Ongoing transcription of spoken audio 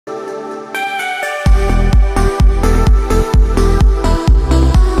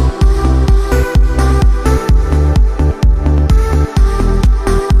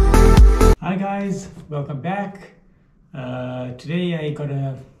Today I got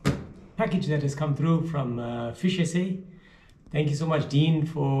a package that has come through from fishsa. Thank you so much, Dean,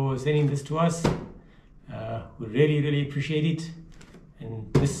 for sending this to us. We really appreciate it.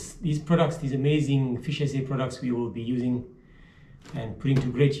 And these products, these amazing fishsa products, we will be using and putting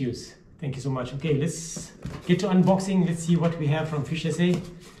to great use. Thank you so much. Okay, let's get to unboxing. Let's see what we have from fishsa.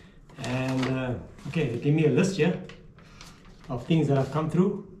 And okay, they gave me a list here of things that have come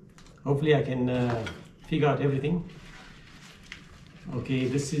through. Hopefully I can figure out everything. Okay,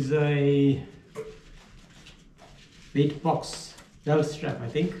 this is a bait box belt strap, I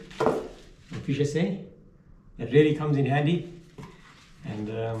think, from fishsa. That really comes in handy, and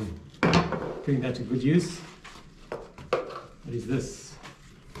putting that to good use. What is this?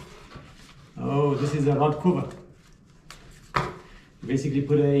 Oh, this is a rod cover. You basically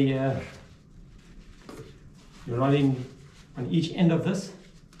put your rod in on each end of this.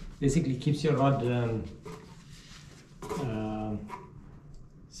 Basically keeps your rod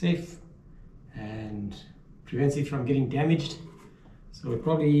safe and prevents it from getting damaged. So it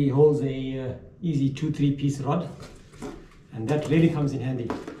probably holds a easy 2-3 piece rod, and that really comes in handy,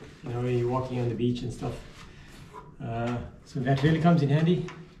 you know, when you're walking on the beach and stuff. So that really comes in handy.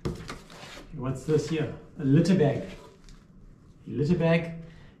 What's this here? A litter bag. A litter bag,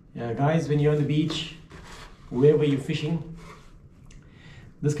 guys, when you're on the beach, wherever you're fishing,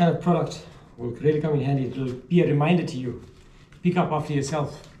 this kind of product will really come in handy. It will be a reminder to you. Pick up after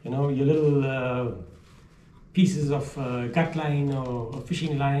yourself, you know, your little pieces of gut line or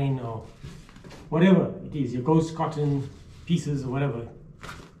fishing line or whatever it is, your ghost cotton pieces or whatever.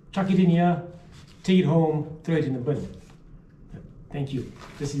 Chuck it in here, take it home, throw it in the bin. Thank you.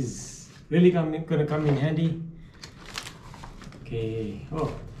 This is really going to come in handy. Okay,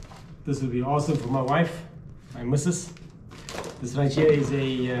 oh, this will be awesome for my wife, my missus. This right here is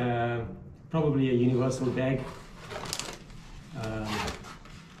a probably a universal bag.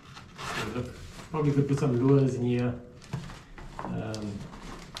 So look, probably could put some lures in here.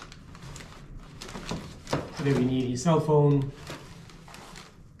 Whatever you need, your cell phone.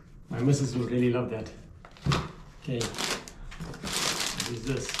 My missus would really love that. Okay, what is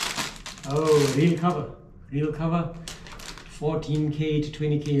this? Oh, reel cover. Reel cover, 14K to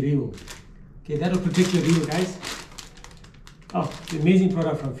 20K reel. Okay, that'll protect your reel, guys. Oh, it's an amazing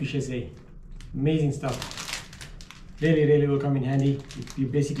product from fishsa. Amazing stuff. Really will come in handy. You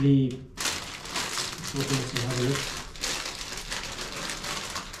basically, let's open this and have a look.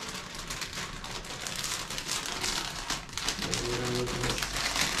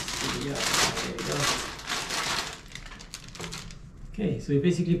 Okay, so you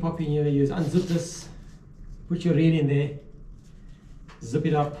basically pop in here, you unzip this, put your reel in there, zip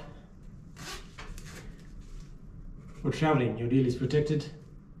it up. For traveling, your reel is protected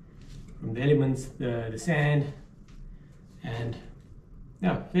from the elements, the sand, and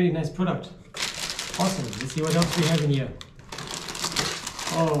yeah, very nice product. Awesome. Let's see what else we have in here.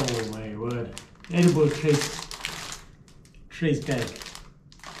 Oh my word, edible trace bag.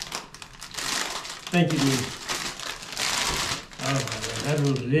 Thank you, Dean. Oh, that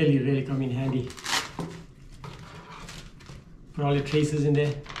will really come in handy. Put all your traces in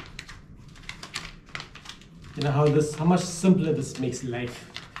there. You know how much simpler this makes life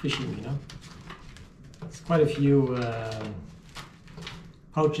fishing, you know. There's quite a few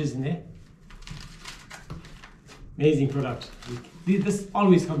pouches in there. Amazing product. This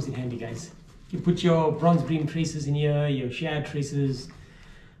always comes in handy, guys. You put your bronze bream traces in here, your shad traces,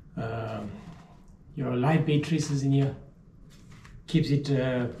 your live bait traces in here. Keeps it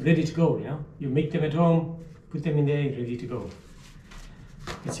ready to go, you know. You make them at home, put them in there, ready to go.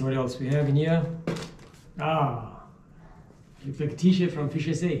 Let's see what else we have in here. Ah, looks like a t-shirt from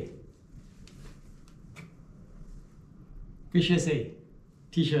fishsa. Fishsa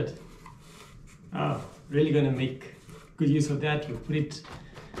t-shirt. Ah, really gonna make good use of that. We'll put it,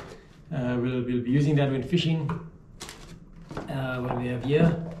 we'll be using that when fishing. What do we have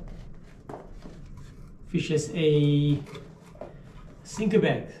here? fishsa sinker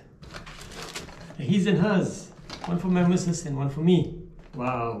bag. His and hers. One for my missus and one for me.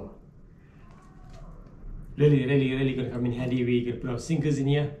 Wow. Really gonna come in handy. We're gonna put our sinkers in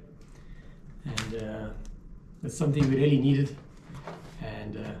here, and that's something we really needed.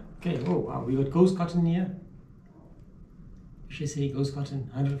 And okay, oh wow, we got ghost cotton here. fishsa ghost cotton,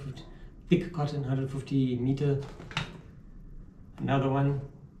 150 thick cotton, 150 meter. Another one.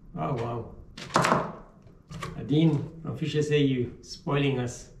 Oh wow. Dean from fishsa, you spoiling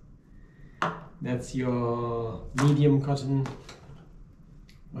us. That's your medium cotton.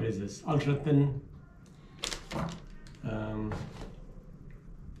 What is this? Ultra thin.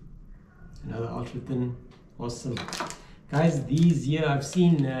 Another ultra thin. Awesome. Guys, these here I've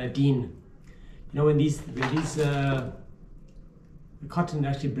seen Dean. You know, when the cotton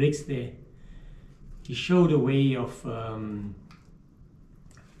actually breaks there, he showed a way of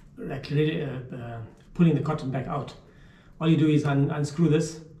pulling the cotton back out. All you do is unscrew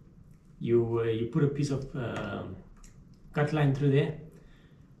this. You put a piece of gut line through there,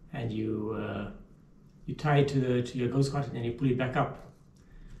 and you tie it to your ghost cotton, and you pull it back up.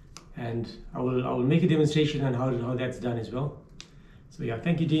 And I will make a demonstration on how that's done as well. So yeah,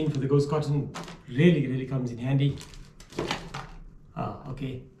 thank you, Dean, for the ghost cotton. Really comes in handy.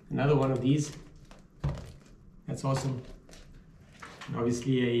 Okay, another one of these. That's awesome. And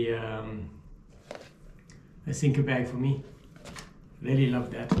obviously a sinker bag for me. Really love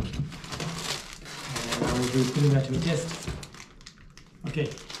that. And I will be putting that to a test. Okay,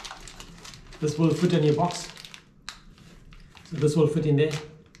 this will fit in your box. So this will fit in there,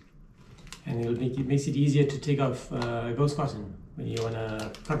 and it makes it easier to take off ghost cotton when you want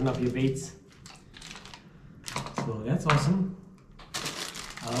to cotton up your baits. So that's awesome.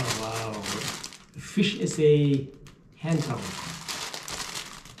 Oh wow, the fishsa hand towel.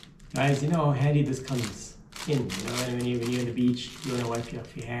 Guys, you know how handy this comes in. You know, when you're on the beach, you want to wipe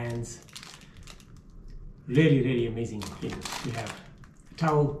your hands. Really amazing thing to have. A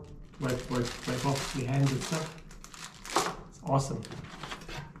towel to wipe off your hands and stuff. It's awesome.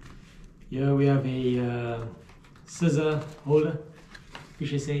 Here we have a scissor holder,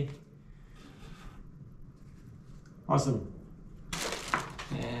 fishsa. Awesome.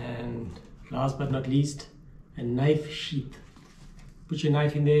 And last but not least, a knife sheath. Put your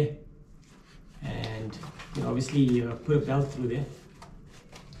knife in there, and you know, obviously put a belt through there.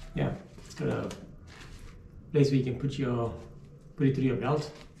 Yeah, it's got a place where you can put it through your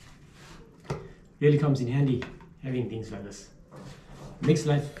belt. Really comes in handy having things like this. Makes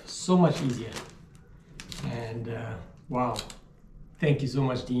life so much easier. And wow, thank you so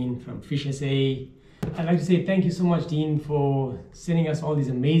much, Dean from fishsa. I'd like to say thank you so much, Dean, for sending us all these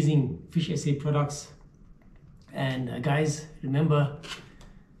amazing fishsa products. And guys, remember,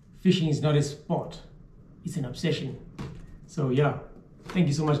 fishing is not a sport, it's an obsession. So yeah, thank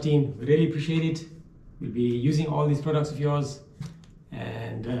you so much, Dean. We really appreciate it. We'll be using all these products of yours.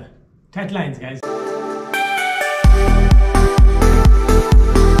 And tight lines, guys.